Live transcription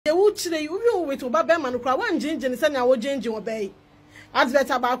chire you with oba be man kra wan jinjin se na wo jinjin obey advert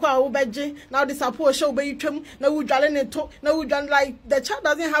abako a wo beje now the support show be twam na wo dwale ne to na wo dwan like the child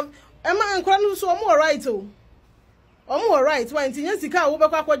doesn't have Emma and Kran so more right oh. More right when tin sika wo be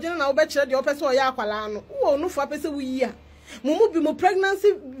kwa kwagene na wo be kire de wo pese o ya akwala no wo no fa pese wo yi a mumu bi mo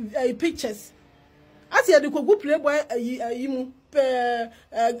pregnancy pictures ati de kogu playboy yi mu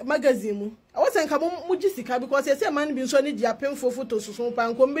magazine mu awosen ka mo gisika because say man bi so ne dia pemfo photos so pa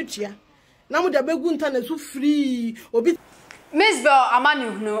nko mbetua na mo da begu nta na so free obi Mzbel amani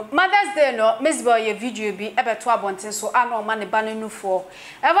no Mother's Day no Mzbel ye video bi ebeto abonten so ano ma ne ba no nufo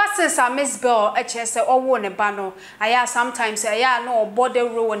ever since Mzbel chese owo ne ba no aya sometimes aya no body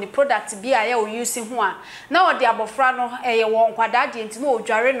roll ne product bi aya o use ho a na o de abofra no eye wo nkwada de enti no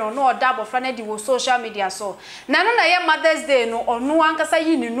odware no o da abofra na di wo social media so na no na ye Mother's Day no onu ankasa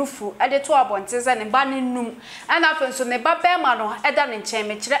yi ne nufu e de to abonten se ne ba ne num ana afen so ne ba be ma no e da ne nchen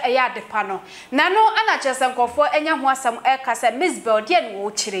me kire aya de pa no na no ana chese nkofo enya ho asam e Mzbel de no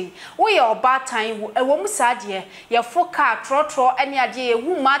wo chire wo ye obatan wo ewo mu saade ye foka trotro ene ade ye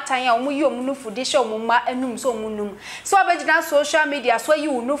wu matan a wo yi omunufu de hye omuma enum so omunum so abegina social media so yi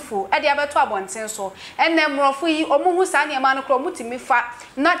unufu e de abeto abonten so ene mrofo yi omuhu sa ne ma no kro mutimi fa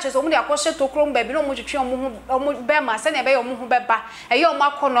na cheso omu de akoshe tokro mba bi no mu twetwe omu be ma se ne be ye omuhu beba eye omu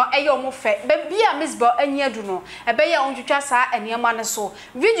akono eye omu fe be bia Mzbel anya du no e be ye ontwetwa sa ene ma ne so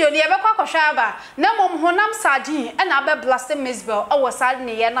video ne ye be kwa kwhwa aba na mom Honam Sardine e na be blast Mzbel awo sad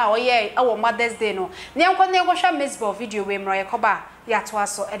ne ye na oye awo Mother's Day no ne enko ne go hwa Mzbel video we mro ye koba ya to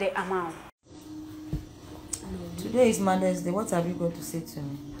aso e de amount. Today is Mother's Day. What have you got to say to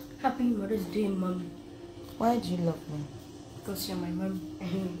me? Happy Mother's Day, Mommy. Why do you love me? Because you're my mom and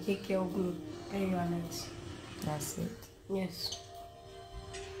you take care of me and you are nice. That's it. Yes.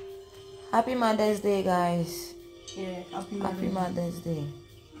 Happy Mother's Day, guys. Yeah, happy Mother's Day.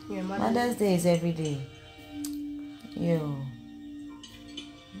 Yeah, Mother's Day is every day. Yo.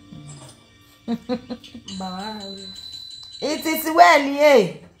 Bye. It is well,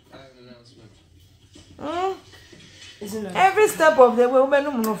 yeah. Isn't it? Every step of the way,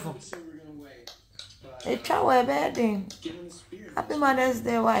 women no for. They try our bedding. Happy Mother's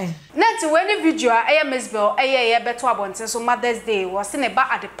Day, why? Nanti when video aye Mzbel aye beto abonten so Mother's Day was ne ba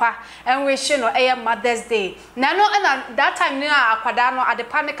adepa en we hye no aye Mother's Day na no na that time ni akwada no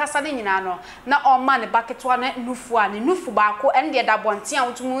adepa ne kasa ne nyina no na o ma ne baketo na nufu a ne nufu ba ko en de da bonten a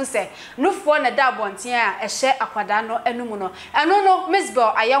wotumu se nufu na da bonten a ehye akwada no enum no eno no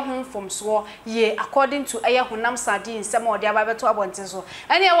Mzbel aye ho fom so ye according to aye Honam Sardine sem o de aba beto abonten so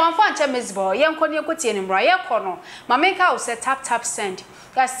ene e won fa nche Mzbel ye nkoni ekotie ne mra ye kɔ no mamenka o se tap send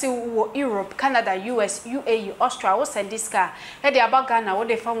that's Europe, Canada, US, UAE, Australia. Wo send this car. He dey abaga na wo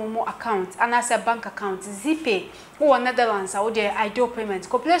dey fa mo account and as a bank account Zipay. Wo Netherlands wo dey ideal payment.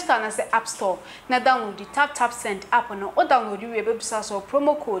 Ko Play Store and say App Store. Na download the tap send app no. O download you be bisa so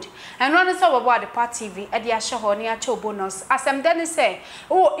promo code. And run say wo the part TV e dey ahye ho ne ache bonus. Asem den say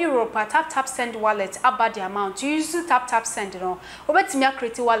wo Europe tap send wallet about the amount. You use tap send no. Wo betimi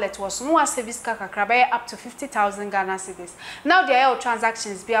create wallet was no a service car kakra up to 50,000 Ghana cedis. Now there are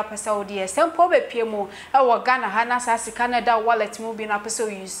transactions be a person o dey simple be pmo e wo Ghana ha na sase Canada wallet mo bi na person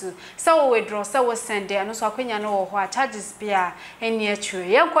use. So we withdraw, so we send there no so akwanya no ho charges be a eni atwe.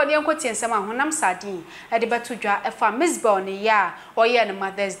 Yenko tiensem Honam Sardine e de beto dwa e fa Mzbel ne ya o ye ne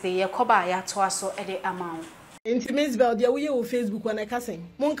Mother's Day ye koba ya to aso e de amount. Inti Mzbel dia wo ye wo Facebook wana kasen.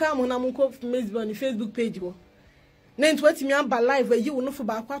 Monka mo na monko Mzbel ni Facebook page wo. Na ntwati mi amba live yi wo no fo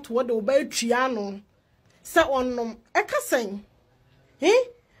ba kwato wo de wo ba atua no. Sa onnom e kasen.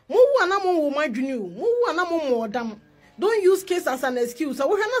 Mu wana mo wo madwini o. Mu wana mo modam. Don't use case as an excuse. So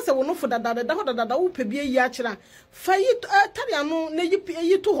we na say wo no fo dada wo pebie yi akira. Fa yi tare ano na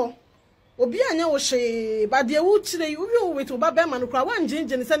yi to ho. Obi anya wo hye ba de wo kire yi wo with oba be man kra wan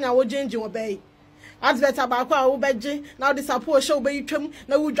jinjin se na wo jinjin wo be. Advert abako a wo beje now the support show be twam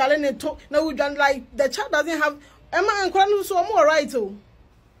na wo dwale ne to na wo dwan like the child doesn't have Emma and Kran so more right oh.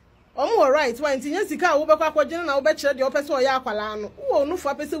 All right, when tin sika wo be kwa kwagene na wo be kire de wo pese o ya akwala no wo no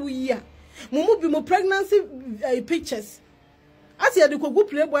fa pese wo yi a mumu bi mo pregnancy pictures ati e de kogu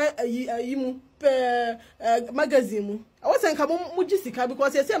playboy yi mu magazine mu awosen ka mo gisika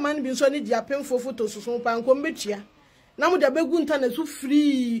because say man bi so ne dia pemfo photos so pa nko mbetua na mo de begu nta na so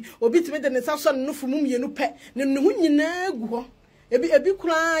free obi timi de ne saso no fu mum yenu pe ne no hu nyina gu ho ebi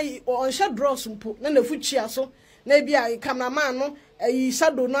kura on sha draws mpo na na fu chia so na bi a cameraman no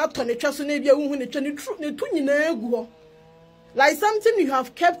shadow na to ne twa so na bi a hu ne twa ne tu nyina gu ho. Like something you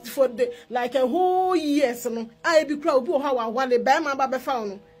have kept for the like a whole year, no. I be crowd obi how wale be man ba be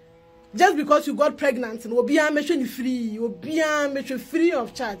found. Just because you got pregnant, no be make you free, obi make you free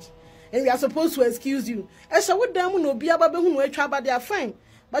of charge. and we are supposed to excuse you. And so with them no be about who we try, but they are fine.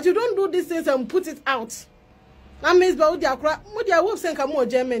 But you don't do these things and put it out. Now Mzbel dia kra, mo dia wo sen ka mo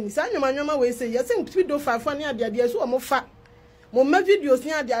Germany. Sa nyama we say, yes, we do fa fa ne ade so mo fa. Mo ma videos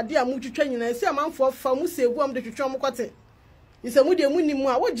ne ade a mo twetwa nyina, say amanfo fa mo save am de twetwa mo kwete. Ise mo de mu ni mu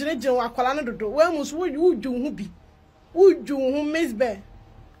a wo gyinegyina wa kwala no dodo. We mu so wo dwu hu bi. Wo dwu hu Mzbel.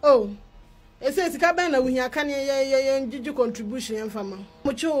 Oh. Ese sika ben na wo hia ka ne ye ngigi contribution ye mfama.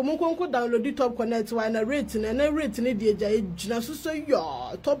 Mo che o mo konko download the top connect wa na rate ne de agya gyina so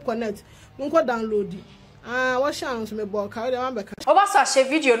yo top connect. Mo ko download. What chance me boy carry am be ka. Obaso share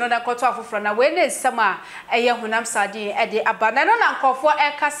video no na koto afofro na we na nsema eye Honam Sardine e de abana no na nkofo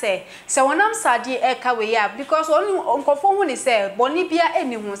e ka se Honam Sardine e ka we ya because only nkofo hu ni se boni bia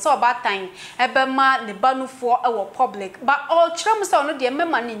eni hu se obatan e be ma ne banufo e wo public but all chirem se ono de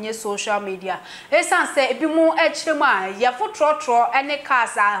mema ni nye social media e san se ebi mu e chirem a ya fotrotro ene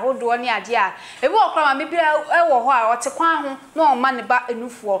cars a hodo ni ade a ebi okra ma me bia e wo ho a otekwan ho na o ma ne ba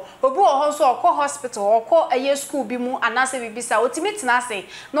enufo obi wo ho so okọ hospital ko eye school bi mu anase bibisa otimi tinase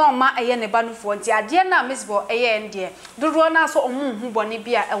na oma eye ne banufo nti ade na Mzbel eye ndie dodo na so omu bone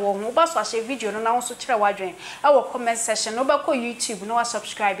bia e wo ho ba so ahye video no na wo so kire wadwen e wo comment section no ba ko YouTube no wa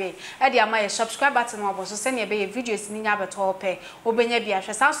subscribe e de ama ye subscribe button wo so se ne be ye videos ni nya beto pe obenya bia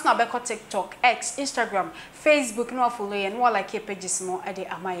hwe sa so na be ko TikTok, X, Instagram, Facebook no follow ye no like pages no e de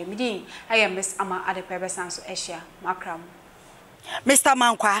ama ye midin I am Miss Ama Adepa Besanso Asia Makram Mr.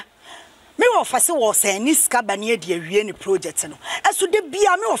 Mankwa me ofase wo se ni ska bane de awie ni project no eso de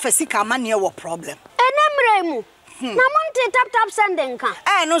bia me ofase ka ma ne wo problem enemre mu na monte tap send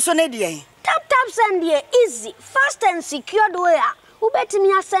nka no so ne de tap send ye easy fast and secured way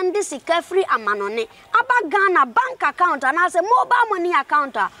ubetimi send sika free amanone aba Ghana bank account and as a mobile money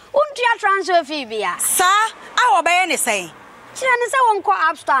account untia transfer fee bia sa awo be ne say kire ne se won ko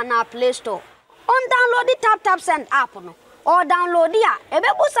App Store na Play Store on download the tap send app no or download ya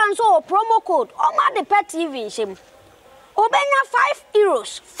ebebu sanso promo code o ma de pet TV shim obenya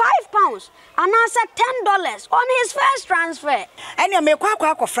 €5 £5 and answer $10 on his first transfer ene me kwa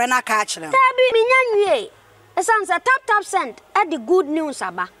akofre na ka akire tabi minyanwie esanse tap send e the good news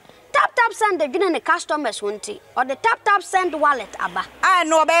aba tap send the gene customers wonti or the tap send wallet aba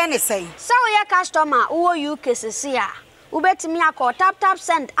no be ne say so your customer wo UK sesia ubetimi akọ tap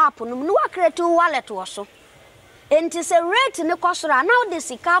send app no no create wallet wo so enti se rate ne kosora now the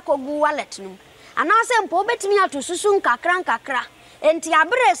sika kogu wallet no anase mpo betimi atosusu nkakra enti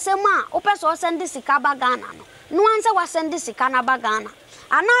abere sem a opeso send sika ba Ghana no anse wa send sika na ba Ghana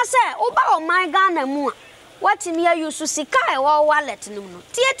anase oba o my Ghana mu a watimi ayusu sika e wo wallet no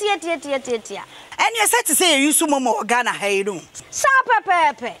tie eni set say yusu momo Ghana hayru sa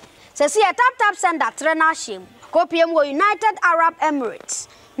pepepe se si tap send atre na shem kopiem wo United Arab Emirates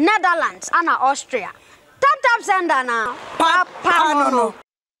Netherlands and Austria tap sender now papa no